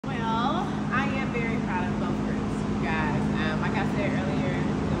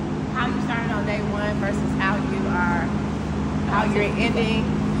day one versus how you're ending,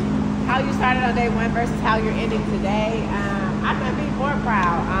 how you started on day one versus how you're ending today. I couldn't be more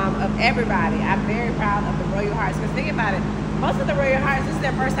proud of everybody. I'm very proud of the Royal Hearts, because think about it, most of the Royal Hearts, this is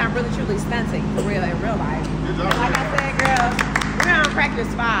their first time really truly stunting for real in real life. And like I said, girls, we're on practice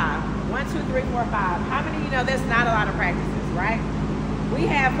 5. 1, 2, 3, 4, 5. How many of you know there's not a lot of practices, right? We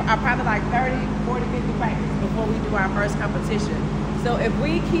have probably like 30, 40, 50 practices before we do our first competition. So if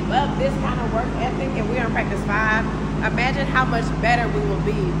we keep up this kind of work ethic and we're on practice 5, imagine how much better we will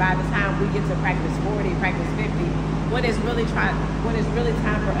be by the time we get to practice 40, practice 50, when it's really time for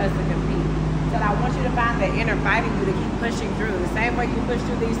us to compete. So I want you to find that inner fight in you to keep pushing through. The same way you push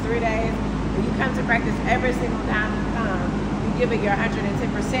through these 3 days, when you come to practice every single time you come, you give it your 110%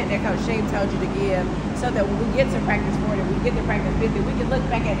 that Coach Shane told you to give, so that when we get to practice 40, we get to practice 50, we can look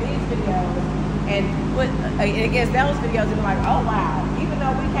back at these videos and put against those videos and be like, oh wow, even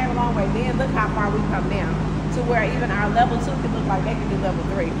though we came a long way then, look how far we've come now. To where even our level 2 can look like they can do level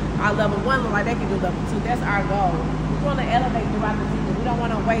 3. Our level 1 look like they can do level 2. That's our goal. We want to elevate throughout the season. We don't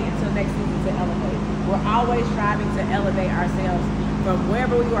want to wait until next season to elevate. We're always striving to elevate ourselves from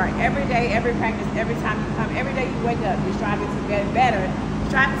wherever we are. Every day, every practice, every time you come, every day you wake up, you're striving to get better.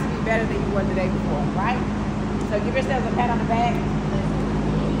 Striving to be better than you were the day before, right? So give yourselves a pat on the back.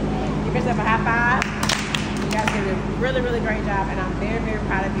 Give yourself a high five. You guys did a really, really great job, and I'm very, very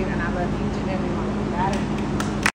proud of you, and I love each and every one of you. Got it?